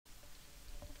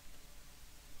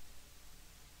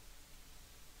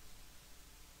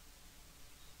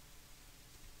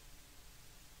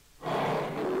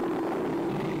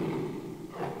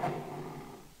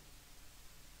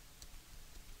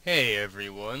Hey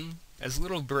everyone, as a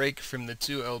little break from the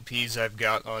two LPs I've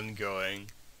got ongoing,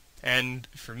 and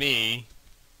for me,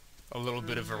 a little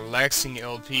bit of a relaxing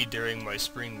LP during my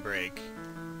spring break,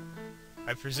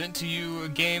 I present to you a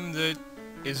game that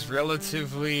is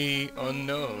relatively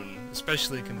unknown,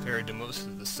 especially compared to most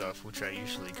of the stuff which I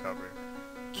usually cover.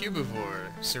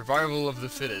 Cubivore, Survival of the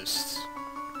Fittest.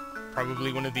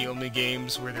 Probably one of the only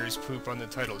games where there's poop on the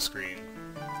title screen.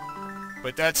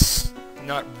 But that's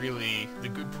not really the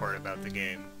good part about the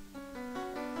game.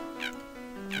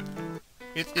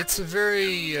 It's a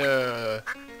very,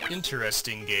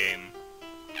 interesting game.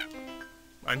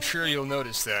 I'm sure you'll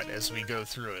notice that as we go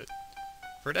through it.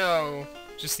 For now,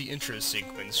 just the intro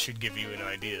sequence should give you an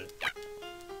idea.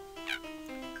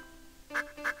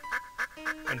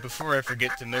 And before I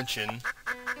forget to mention,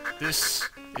 this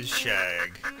is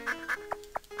Shag.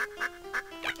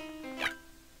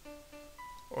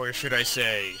 Or should I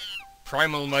say,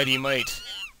 Primal Mighty Might,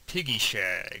 Piggy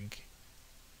Shag.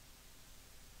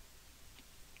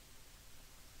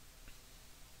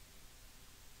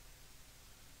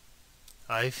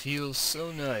 I feel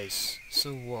so nice,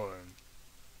 so warm.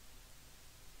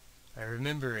 I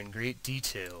remember in great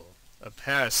detail a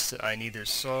past I neither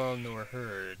saw nor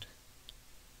heard.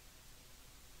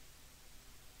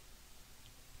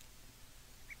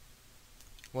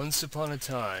 Once upon a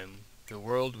time, the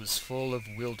world was full of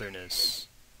wilderness,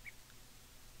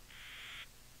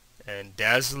 and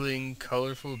dazzling,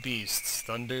 colorful beasts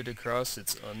thundered across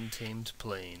its untamed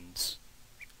plains.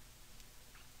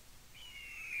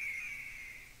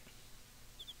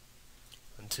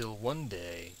 Until one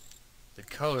day, the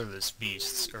colorless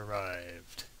beasts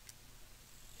arrived,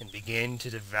 and began to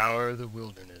devour the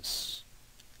wilderness.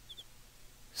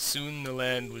 Soon the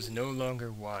land was no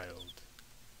longer wild.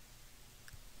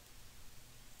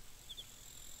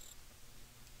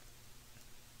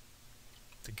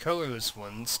 The colorless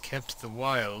ones kept the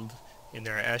wild in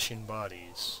their ashen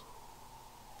bodies,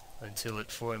 until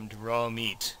it formed raw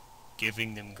meat,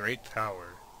 giving them great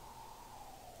power.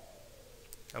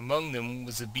 Among them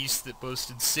was a beast that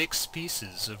boasted 6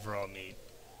 pieces of raw meat.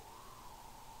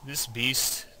 This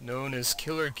beast, known as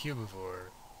Killer Cubivore,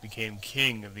 became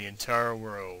king of the entire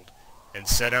world, and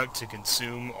set out to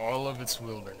consume all of its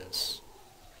wilderness.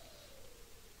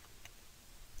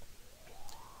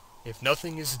 If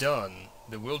nothing is done,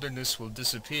 the wilderness will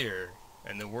disappear,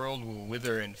 and the world will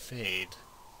wither and fade.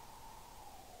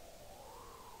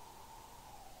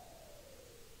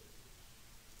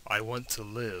 I want to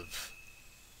live.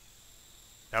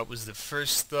 That was the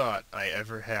first thought I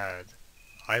ever had.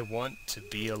 I want to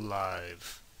be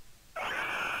alive.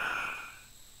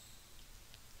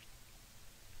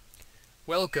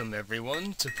 Welcome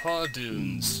everyone to Paw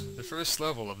Dunes, the first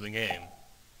level of the game.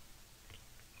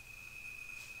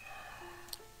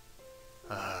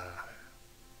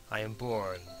 I am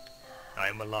born. I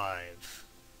am alive.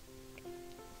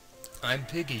 I'm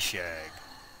Piggy Shag.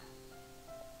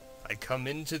 I come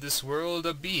into this world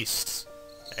a beast,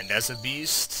 and as a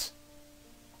beast,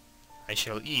 I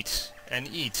shall eat,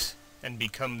 and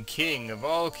become king of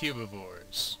all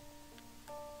cubivores.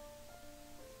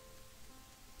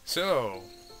 So,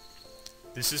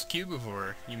 this is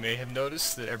Cubivore. You may have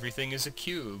noticed that everything is a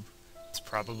cube. It's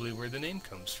probably where the name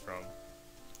comes from.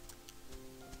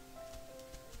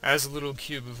 As a little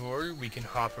Cubivore, we can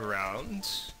hop around,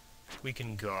 we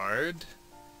can guard,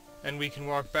 and we can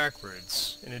walk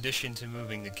backwards, in addition to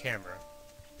moving the camera.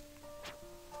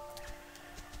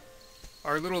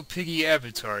 Our little piggy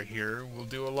avatar here will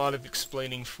do a lot of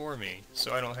explaining for me,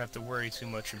 so I don't have to worry too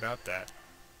much about that.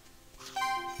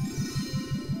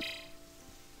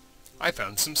 I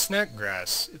found some snack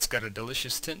grass. It's got a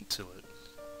delicious tint to it.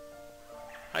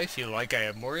 I feel like I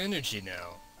have more energy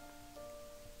now.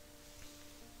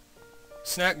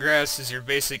 Snack grass is your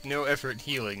basic no-effort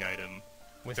healing item,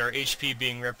 with our HP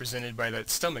being represented by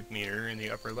that stomach meter in the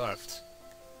upper left.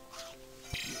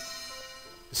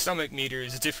 The stomach meter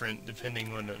is different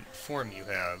depending on the form you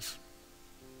have.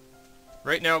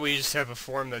 Right now we just have a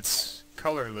form that's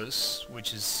colorless,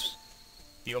 which is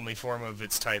the only form of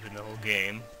its type in the whole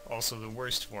game. Also the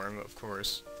worst form, of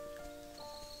course.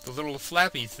 The little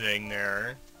flappy thing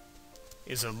there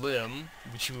is a limb,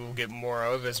 which we will get more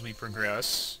of as we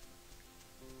progress.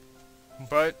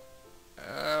 But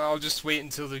I'll just wait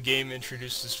until the game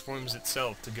introduces forms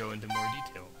itself to go into more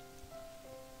detail.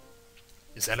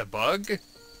 Is that a bug?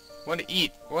 Wanna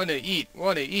eat, wanna eat,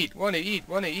 wanna eat, wanna eat,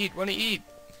 wanna eat, wanna eat!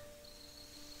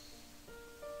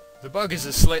 The bug is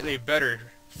a slightly better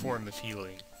form of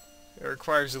healing. It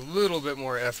requires a little bit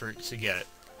more effort to get,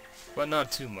 but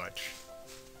not too much.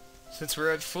 Since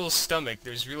we're at full stomach,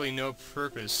 there's really no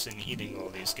purpose in eating all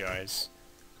these guys.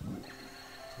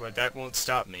 but that won't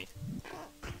stop me.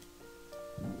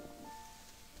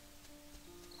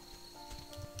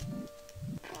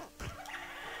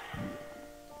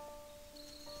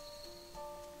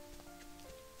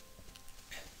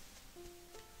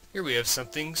 Here we have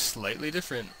something slightly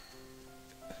different.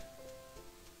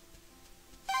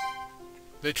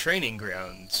 The training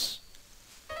grounds.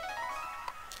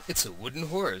 It's a wooden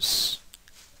horse.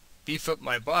 Beef up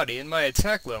my body and my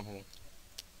attack level.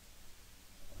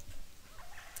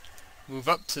 Move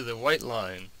up to the white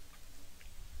line.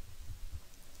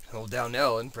 Hold down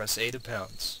L and press A to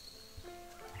pounce.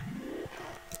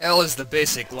 L is the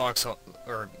basic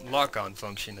lock-on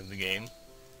function of the game,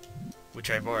 which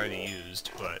I've already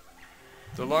used, but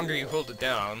the longer you hold it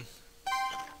down,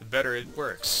 the better it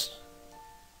works.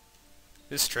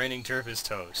 This training turf is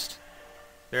toast.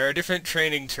 There are different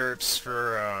training turfs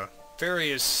for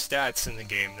various stats in the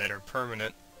game that are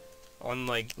permanent,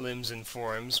 unlike limbs and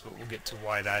forms, but we'll get to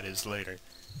why that is later.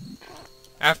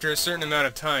 After a certain amount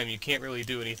of time, you can't really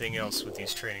do anything else with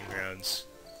these training grounds.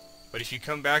 But if you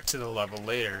come back to the level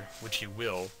later, which you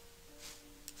will,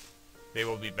 they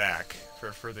will be back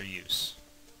for further use.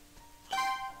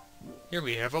 Here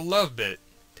we have a love bit.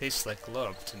 Tastes like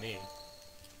love to me.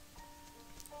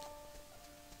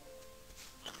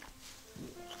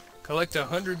 Collect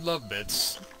 100 love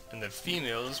bits, and the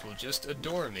females will just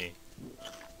adore me.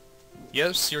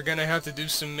 Yes, you're gonna have to do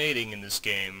some mating in this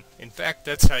game. In fact,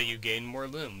 that's how you gain more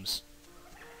limbs.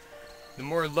 The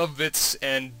more love bits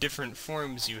and different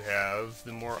forms you have,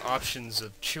 the more options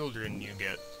of children you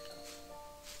get.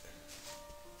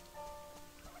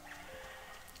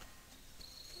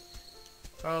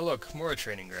 Oh look, more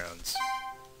training grounds.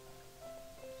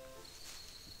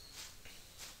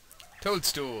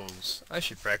 Toadstools! I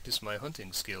should practice my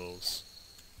hunting skills.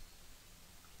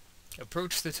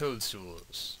 Approach the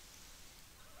toadstools.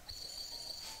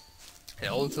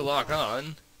 L to lock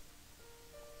on.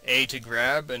 A to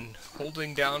grab, and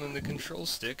holding down on the control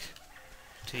stick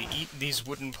to eat these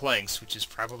wooden planks, which is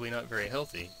probably not very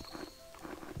healthy.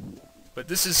 But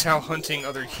this is how hunting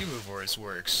other Cubivores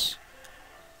works.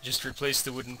 Just replace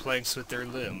the wooden planks with their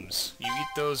limbs. You eat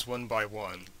those one by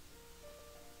one.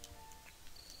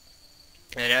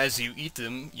 And as you eat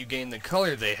them, you gain the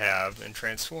color they have and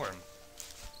transform.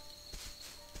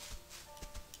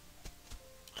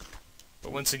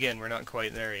 But once again, we're not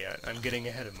quite there yet. I'm getting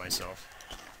ahead of myself.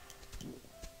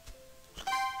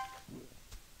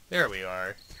 There we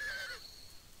are.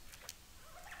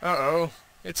 Uh-oh,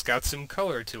 it's got some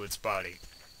color to its body.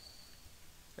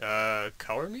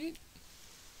 Color meat?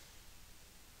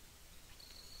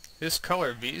 This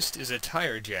color beast is a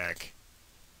tire jack.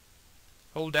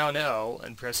 Hold down L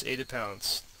and press A to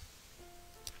pounce.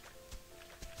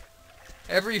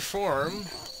 Every form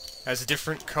has a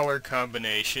different color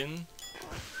combination,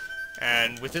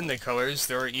 and within the colors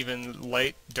there are even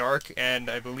light, dark, and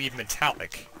I believe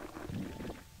metallic.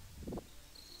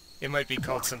 It might be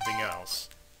called something else.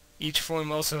 Each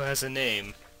form also has a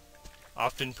name,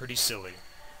 often pretty silly.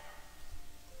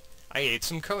 I ate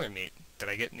some color meat. Did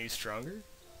I get any stronger?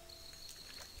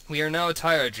 We are now a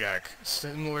tire jack,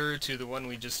 similar to the one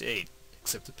we just ate,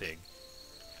 except a pig.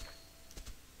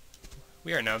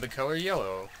 We are now the color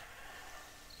yellow.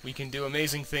 We can do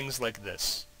amazing things like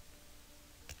this.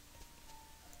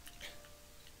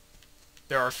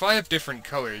 There are 5 different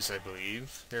colors, I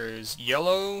believe. There is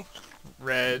yellow,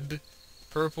 red,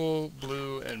 purple,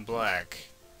 blue, and black.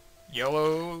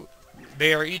 Yellow,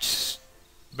 they are each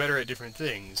better at different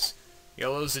things.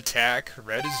 Yellow's attack,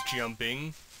 red is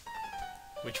jumping,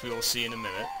 which we will see in a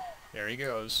minute. There he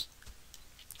goes.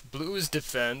 Blue is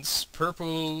defense,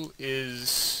 purple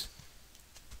is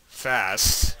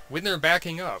fast, when they're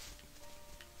backing up,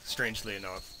 strangely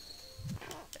enough.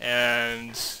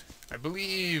 And I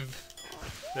believe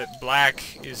that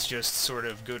black is just sort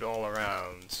of good all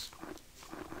around.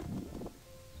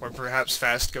 Or perhaps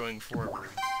fast going forward.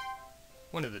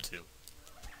 One of the two.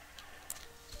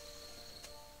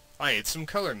 I ate some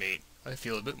color meat. I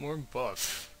feel a bit more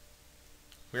buff.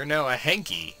 We are now a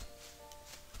hanky.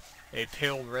 A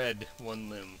pale red one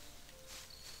limb.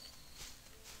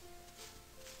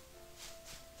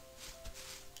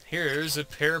 Here's a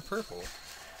pear purple.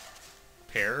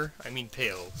 Pear? I mean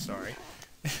pale, sorry.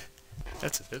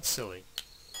 That's a bit silly.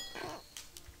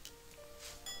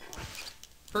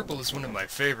 Purple is one of my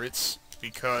favorites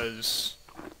because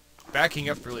backing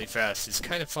up really fast is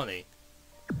kind of funny.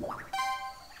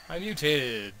 I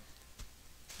mutated.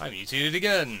 I mutated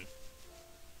again.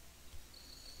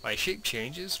 My shape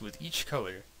changes with each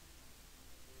color.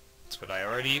 That's what I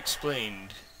already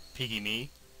explained, piggy me.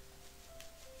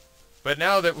 But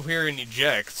now that we're in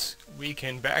eject, we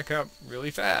can back up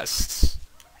really fast.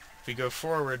 If we go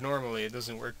forward normally, it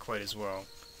doesn't work quite as well.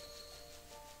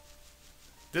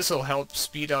 This'll help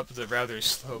speed up the rather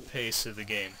slow pace of the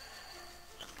game.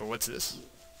 But what's this?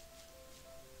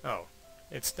 Oh,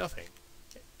 it's nothing.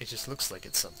 It just looks like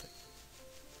it's something.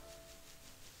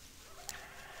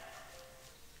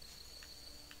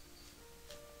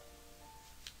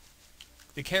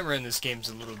 The camera in this game's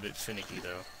a little bit finicky,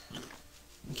 though.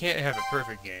 You can't have a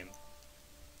perfect game.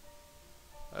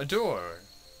 A door!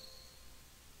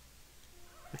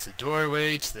 It's a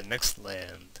doorway to the next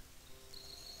land.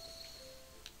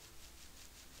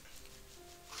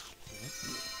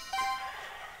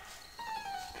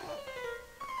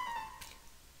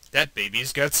 That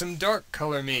baby's got some dark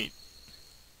color meat.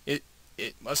 It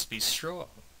must be strong.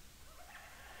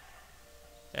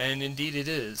 And indeed it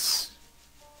is.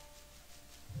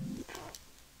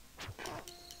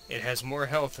 It has more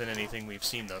health than anything we've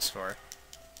seen thus far.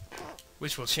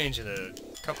 Which will change in a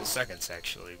couple seconds,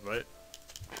 actually, but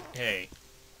hey.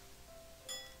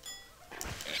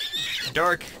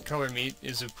 Dark color meat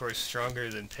is, of course, stronger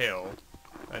than pale,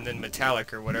 and then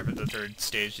metallic, or whatever the third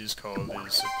stage is called,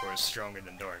 is, of course, stronger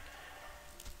than dark.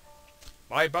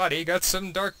 My body got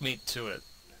some dark meat to it.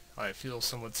 I feel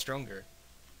somewhat stronger.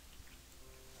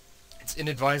 It's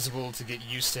inadvisable to get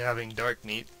used to having dark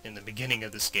meat in the beginning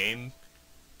of this game,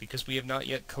 because we have not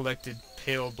yet collected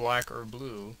pale black or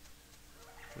blue,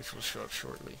 which will show up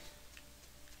shortly.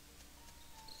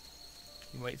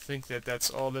 You might think that that's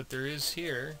all that there is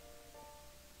here,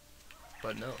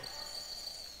 but no.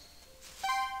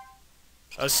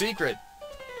 A secret!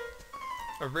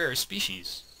 A rare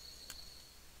species.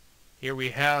 Here we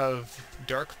have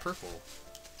dark purple.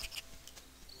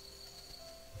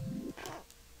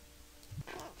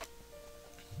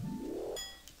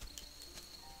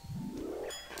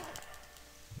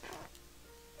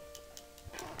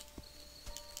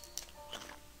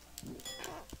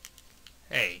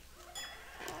 Hey.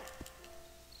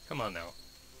 Come on now.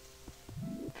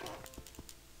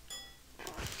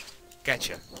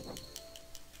 Gotcha.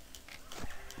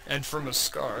 And from a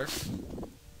scarf,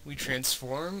 we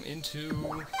transform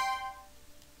into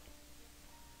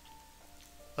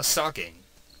a stocking.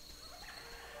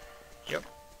 Yep.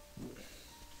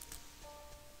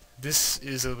 This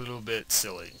is a little bit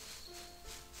silly.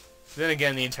 Then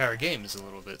again, the entire game is a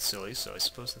little bit silly, so I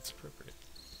suppose that's appropriate.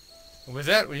 And with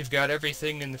that, we've got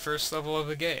everything in the first level of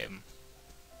the game.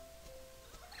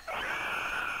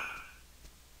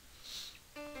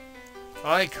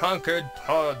 I conquered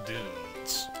Paw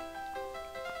Dunes.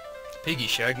 Piggy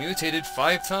Shag mutated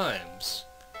 5 times.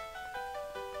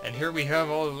 And here we have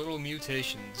all the little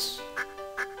mutations.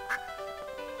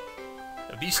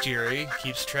 A bestiary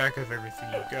keeps track of everything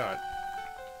you've got.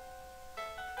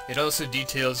 It also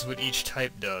details what each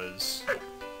type does.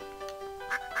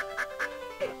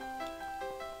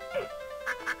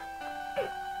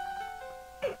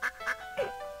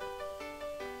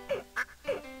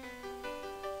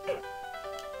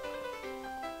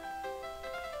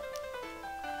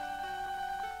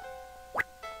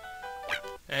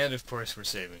 And of course we're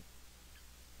saving.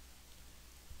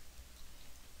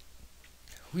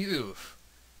 Whew,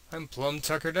 I'm plumb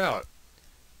tuckered out.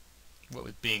 What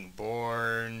with being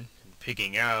born and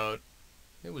pigging out,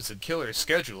 it was a killer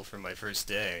schedule for my first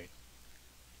day.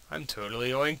 I'm totally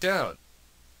oinked out.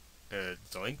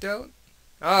 Zoinked out?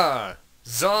 Ah,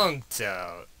 zonked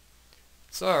out.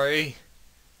 Sorry,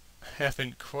 I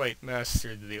haven't quite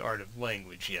mastered the art of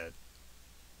language yet.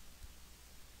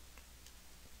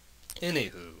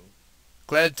 Anywho,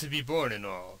 glad to be born and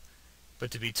all, but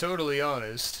to be totally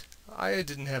honest, I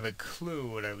didn't have a clue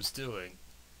what I was doing.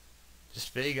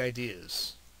 Just vague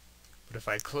ideas. But if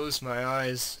I close my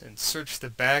eyes and search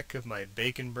the back of my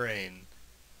bacon brain,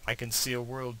 I can see a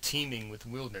world teeming with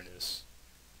wilderness.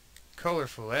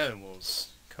 Colorful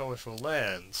animals, colorful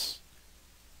lands.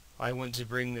 I want to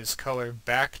bring this color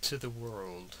back to the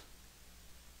world.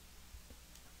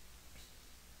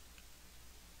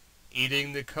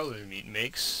 Eating the color meat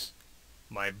makes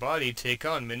my body take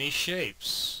on many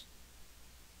shapes.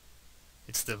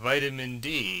 It's the vitamin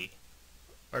D,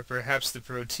 or perhaps the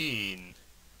protein,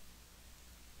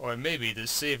 or maybe the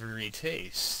savory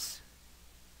taste.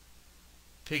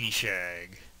 Piggy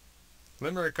Shag.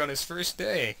 Limerick on his first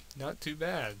day. Not too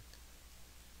bad.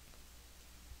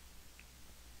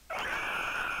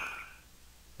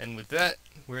 And with that,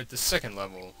 we're at the second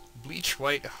level, Bleach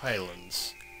White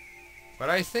Highlands. But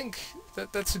I think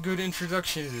that that's a good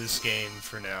introduction to this game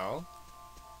for now.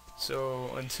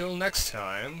 So, until next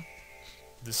time,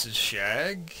 this is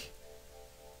Shag,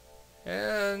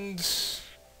 and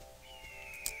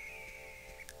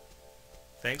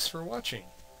thanks for watching.